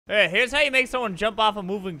Hey, here's how you make someone jump off a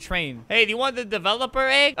moving train. Hey, do you want the developer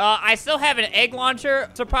egg? I still have an egg launcher,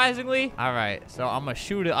 surprisingly. All right, so I'm gonna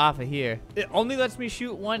shoot it off of here. It only lets me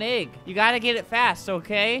shoot one egg. You gotta get it fast,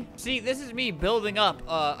 okay? See, this is me building up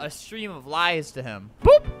a stream of lies to him.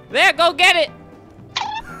 Boop! There, go get it!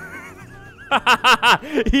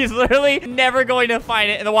 He's literally never going to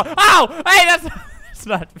find it in the water. Oh! Hey, that's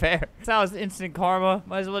not fair. That's how it's instant karma.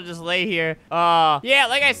 Might as well just lay here. Yeah,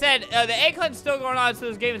 like I said, the egg hunt's still going on, so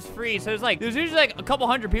this game is free. So there's usually like a couple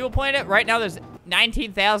hundred people playing it. Right now, there's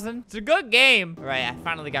 19,000. It's a good game. All right, I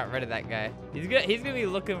finally got rid of that guy. He's gonna be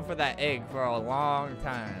looking for that egg for a long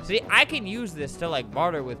time. See, I can use this to like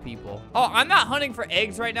barter with people. Oh, I'm not hunting for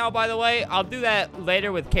eggs right now, by the way. I'll do that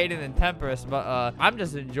later with Caden and Tempest, but I'm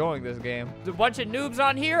just enjoying this game. There's a bunch of noobs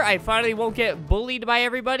on here. I finally won't get bullied by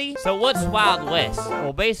everybody. So what's Wild West?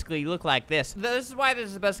 Well, basically, you look like this. This is why this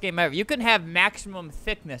is the best game ever. You can have maximum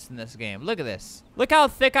thickness in this game. Look at this. Look how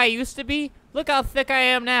thick I used to be. Look how thick I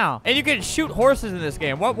am now. And you can shoot horses in this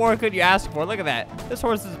game. What more could you ask for? Look at that. This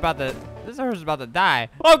horse is about to die.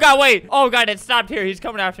 Oh, God, wait. Oh, God, it stopped here. He's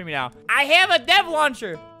coming after me now. I have a dev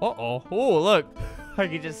launcher. Uh-oh. Oh, look. I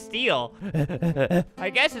can just steal. I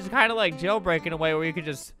guess it's kind of like jailbreak in a way where you could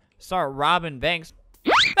just start robbing banks.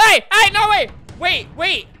 Hey, no, wait.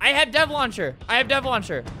 I have dev launcher.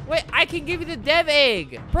 Wait, I can give you the dev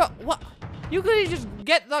egg. Bro, what? You could have just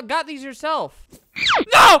got these yourself.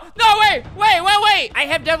 No, wait. I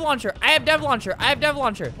have dev launcher.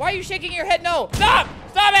 Why are you shaking your head? No, stop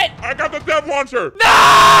it. I got the dev launcher.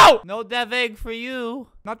 No dev egg for you.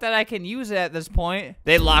 Not that I can use it at this point.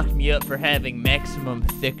 They locked me up for having maximum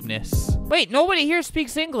thickness. Wait, nobody here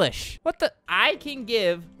speaks English. What the? I can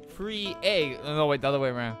give free egg. Oh, no, wait, the other way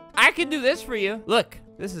around. I can do this for you. Look,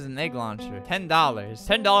 this is an egg launcher. $10.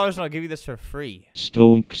 $10 and I'll give you this for free.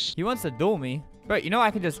 Stonks. He wants to duel me. But you know,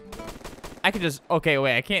 I could just, okay,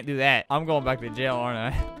 wait, I can't do that. I'm going back to jail, aren't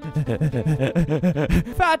I?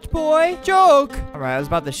 Fat boy, joke. All right, I was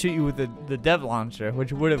about to shoot you with the dev launcher,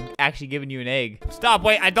 which would have actually given you an egg. Stop,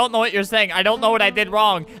 wait, I don't know what you're saying. I don't know what I did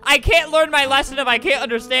wrong. I can't learn my lesson if I can't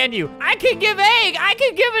understand you. I can give egg. I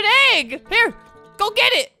can give an egg. Here. Go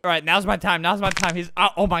get it! All right, now's my time. He's,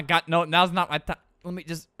 oh my God, no, now's not my time. Let me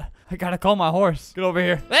just, I gotta call my horse. Get over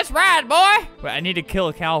here. Let's ride, boy! Wait, I need to kill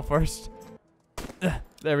a cow first.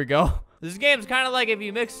 There we go. This game's kind of like if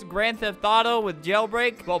you mix Grand Theft Auto with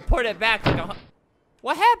Jailbreak, but put it back like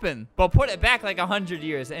what happened? But put it back like 100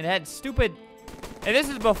 years and had stupid, and this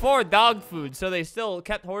is before dog food, so they still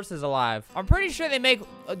kept horses alive. I'm pretty sure they make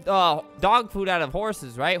dog food out of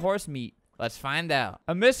horses, right? Horse meat. Let's find out.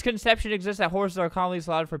 A misconception exists that horses are commonly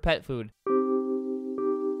slaughtered for pet food.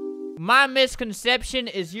 My misconception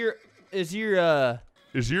is your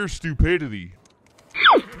stupidity.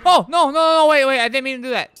 Oh, no, wait, I didn't mean to do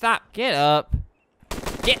that. Stop. Get up.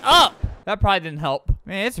 That probably didn't help.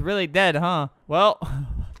 Man, it's really dead, huh? Well,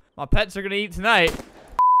 my pets are gonna eat tonight.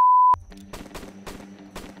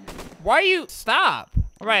 Why you stop?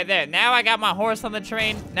 Right there. Now I got my horse on the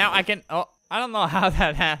train. Now I can, oh, I don't know how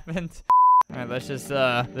that happened. All right, let's just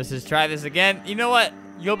try this again. You know what?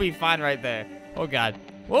 You'll be fine right there. Oh, God.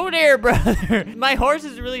 Whoa there, brother. My horse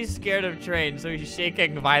is really scared of trains, so he's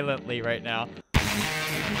shaking violently right now.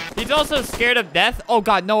 He's also scared of death. Oh,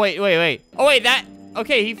 God. No, wait. Oh, wait,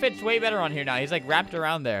 okay, he fits way better on here now. He's, like, wrapped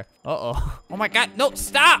around there. Uh-oh. Oh, my God. No,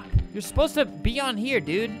 stop. You're supposed to be on here,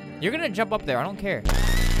 dude. You're gonna jump up there. I don't care.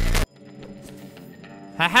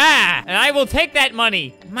 Ha-ha. And I will take that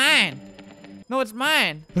money. Mine. No, it's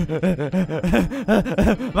mine.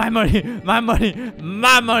 My money.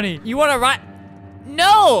 You want to ride?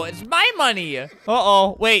 No, it's my money.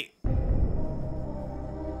 Uh-oh, wait.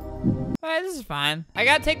 All right, this is fine. I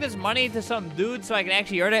gotta take this money to some dude so I can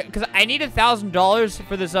actually earn it, because I need $1,000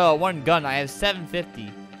 for this one gun. I have $750.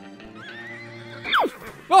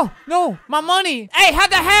 Oh, no, my money. Hey, how'd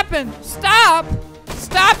that happen? Stop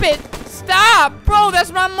it. Stop, bro,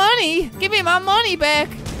 that's my money. Give me my money back.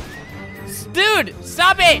 Dude,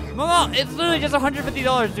 stop it! No, it's literally just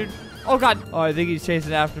 $150, dude. Oh, God. Oh, I think he's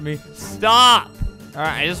chasing after me. Stop! All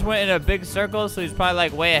right, I just went in a big circle, so he's probably,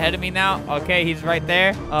 like, way ahead of me now. Okay, he's right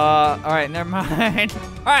there. All right, never mind.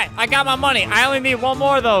 All right, I got my money. I only need one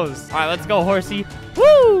more of those. All right, let's go, horsey.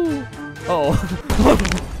 Woo! Uh-oh.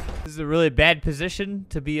 This is a really bad position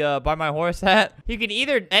to be by my horse at. He can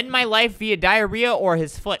either end my life via diarrhea or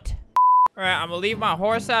his foot. All right, I'm gonna leave my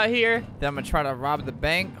horse out here. Then I'm gonna try to rob the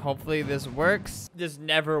bank. Hopefully this works. This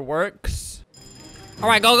never works. All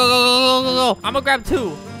right, go. I'm gonna grab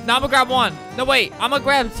two. No, I'm gonna grab one. No, wait, I'm gonna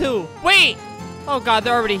grab two. Wait. Oh, God,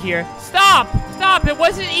 they're already here. Stop. It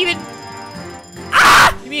wasn't even.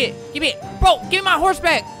 Ah! Give me it. Bro, give me my horse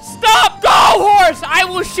back. Stop. Go! horse! I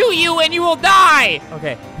will shoot you and you will die!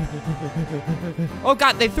 Okay. Oh,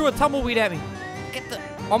 God, they threw a tumbleweed at me. Get the...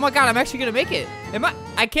 Oh, my God, I'm actually gonna make it.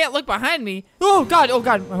 I can't look behind me. Oh, God,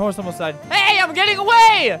 my horse almost died. Hey, I'm getting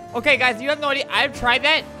away! Okay, guys, you have no idea. I've tried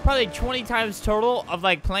that probably 20 times total of,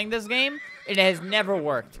 like, playing this game. It has never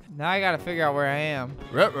worked. Now I gotta figure out where I am.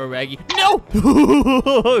 Raggy. No!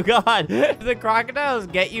 Oh, God. If the crocodiles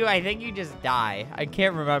get you, I think you just die. I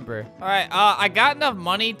can't remember. All right, I got enough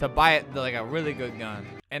money to buy like a really good gun.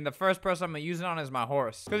 And the first person I'm gonna use it on is my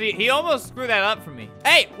horse. Because he almost screwed that up for me.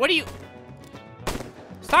 Hey, what are you...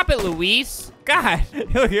 Stop it, Luis. God,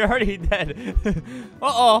 you're already dead.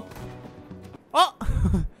 Uh-oh.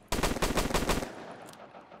 Oh.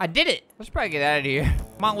 I did it. Let's probably get out of here.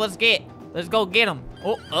 Come on, let's go get him.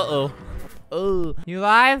 Oh, uh-oh. Oh, you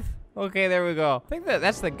live? Okay, there we go. I think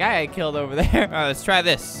that's the guy I killed over there. All right, let's try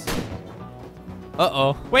this.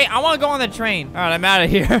 Uh-oh. Wait, I want to go on the train. All right, I'm out of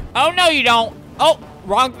here. Oh, no, you don't. Oh,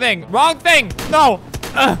 wrong thing. Wrong thing. No.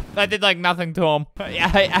 That did like nothing to him.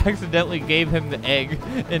 Yeah, I accidentally gave him the egg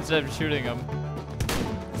instead of shooting him.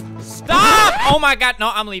 Stop! Oh my God,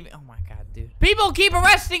 no, I'm leaving. Oh my God, dude. People keep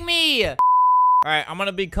arresting me! All right, I'm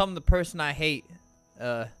gonna become the person I hate.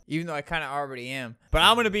 Even though I kind of already am. But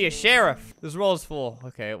I'm gonna be a sheriff. This role is full.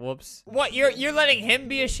 Okay, whoops. What, you're letting him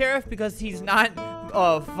be a sheriff because he's not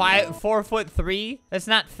 4'3"? That's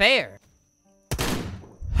not fair.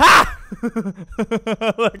 Ha!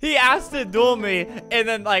 Look, he asked to duel me, and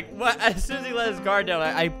then like, as soon as he let his guard down,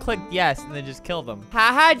 I clicked yes, and then just killed him.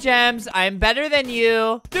 Haha, Gems, I'm better than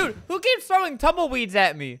you. Dude, who keeps throwing tumbleweeds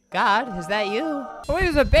at me? God, is that you? Oh, wait,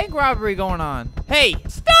 there's a bank robbery going on. Hey,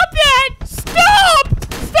 stop it! Stop!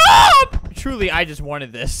 Stop! Truly, I just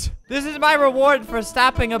wanted this. This is my reward for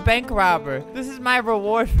stopping a bank robber. This is my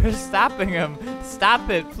reward for stopping him. Stop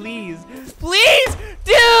it, please. Please!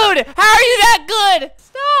 Dude, how are you that good?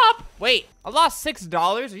 Stop! Wait, I lost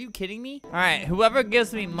 $6? Are you kidding me? All right, whoever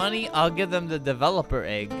gives me money, I'll give them the developer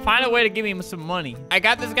egg. Find a way to give me some money. I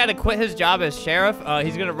got this guy to quit his job as sheriff.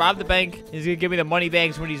 He's gonna rob the bank. He's gonna give me the money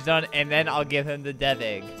bags when he's done, and then I'll give him the dev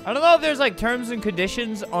egg. I don't know if there's like terms and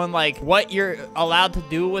conditions on like what you're allowed to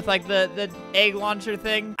do with like the egg launcher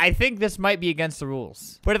thing. I think this might be against the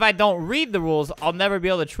rules. But if I don't read the rules, I'll never be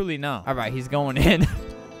able to truly know. All right, he's going in.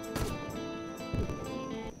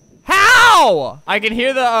 How? I can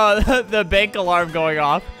hear the bank alarm going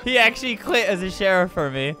off. He actually quit as a sheriff for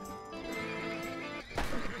me.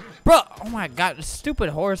 Bro, oh my God, stupid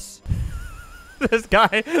horse. This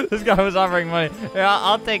guy was offering money. Yeah,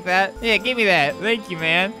 I'll take that. Yeah, give me that. Thank you,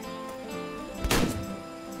 man.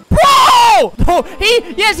 Bro!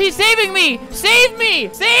 Oh, yes, he's saving me. Save me.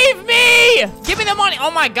 Save me. Give me the money.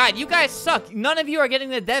 Oh my God, you guys suck. None of you are getting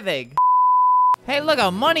the dev egg. Hey, look, a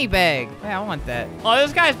money bag. Hey, I want that. Oh,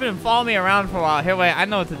 this guy's been following me around for a while. Here, wait, I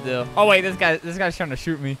know what to do. Oh, wait, this guy's trying to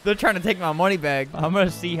shoot me. They're trying to take my money bag. I'm gonna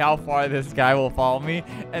see how far this guy will follow me,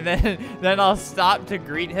 and then I'll stop to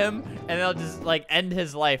greet him, and I'll just like end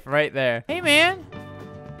his life right there. Hey, man.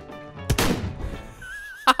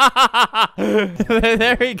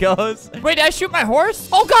 There he goes. Wait, did I shoot my horse?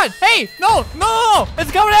 Oh God! Hey, no!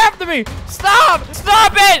 It's coming after me! Stop!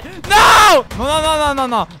 Stop it! No!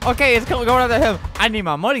 No! Okay, it's going after him. I need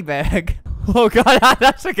my money bag. Oh God,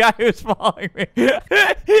 that's the guy who's following me.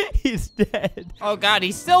 He's dead. Oh God,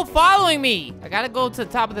 he's still following me. I gotta go to the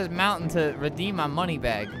top of this mountain to redeem my money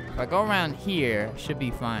bag. If I go around here, should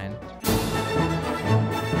be fine.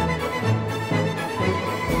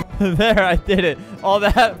 There, I did it. All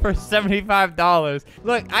that for $75.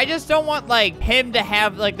 Look, I just don't want, like, him to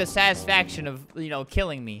have, like, the satisfaction of, you know,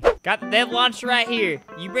 killing me. Got the dev launcher right here.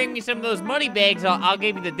 You bring me some of those money bags, I'll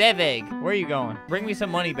give you the dev egg. Where are you going? Bring me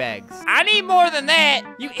some money bags. I need more than that,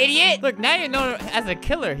 you idiot. Look, now you're known as a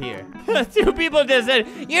killer here. 2 people just said,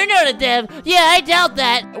 you're not a dev. Yeah, I doubt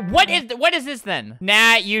that. What is this then?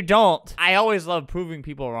 Nah, you don't. I always love proving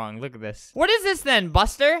people wrong. Look at this. What is this then,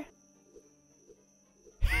 Buster?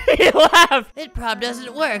 He laughed. It probably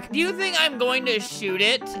doesn't work. Do you think I'm going to shoot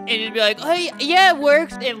it and you'd be like, oh, yeah, it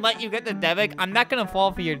works, and let you get the dev egg? I'm not gonna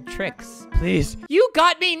fall for your tricks. Please. You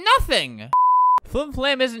got me nothing. Flim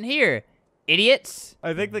Flam isn't here. Idiots.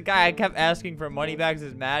 I think the guy I kept asking for money bags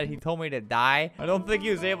is mad. He told me to die. I don't think he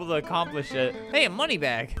was able to accomplish it. Hey, a money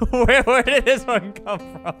bag. Where did this one come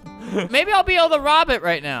from? Maybe I'll be able to rob it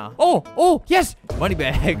right now. Oh, yes. Money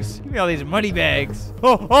bags. Give me all these money bags.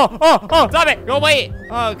 Oh, stop it. Go wait.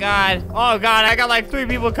 Oh, God. I got like 3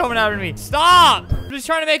 people coming after me. Stop. I'm just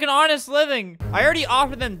trying to make an honest living. I already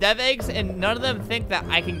offered them dev eggs, and none of them think that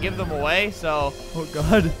I can give them away, so. Oh,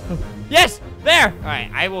 God. Yes, there. All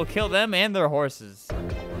right, I will kill them and their horses.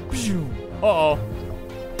 Uh-oh.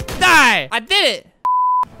 Die. I did it.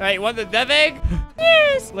 right, you want the dev egg?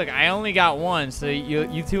 Yes. Look, I only got one, so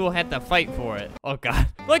you two will have to fight for it. Oh, God.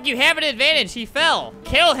 Look, you have an advantage. He fell.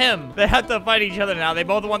 Kill him. They have to fight each other now. They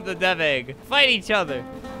both want the dev egg. Fight each other.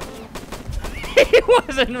 He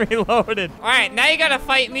wasn't reloaded. All right, now you gotta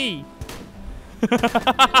fight me.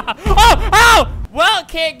 Oh! Well,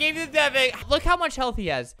 can't give you the dev egg. Look how much health he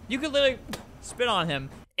has. You could literally spit on him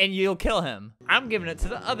and you'll kill him. I'm giving it to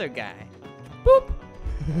the other guy. Boop.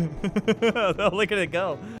 Oh, look at it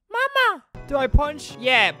go. Mama, do I punch?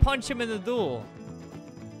 Yeah, punch him in the duel.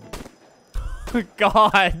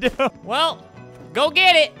 God. Well, go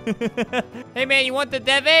get it. Hey, man, you want the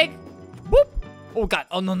dev egg? Boop. Oh, God.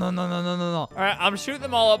 Oh, no. All right, I'm shooting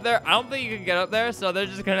them all up there. I don't think you can get up there, so they're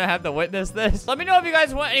just going to have to witness this. Let me know if you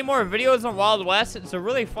guys want any more videos on Wild West. It's a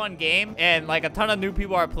really fun game, and, like, a ton of new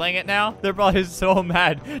people are playing it now. They're probably so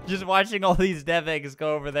mad just watching all these dev eggs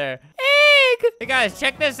go over there. Egg! Hey, guys,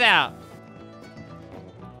 check this out.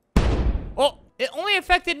 Oh, it only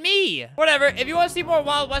affected me. Whatever. If you want to see more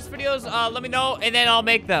Wild West videos, let me know, and then I'll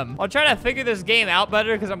make them. I'll try to figure this game out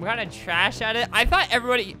better because I'm kind of trash at it. I thought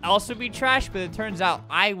everybody else would be trash, but it turns out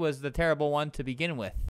I was the terrible one to begin with.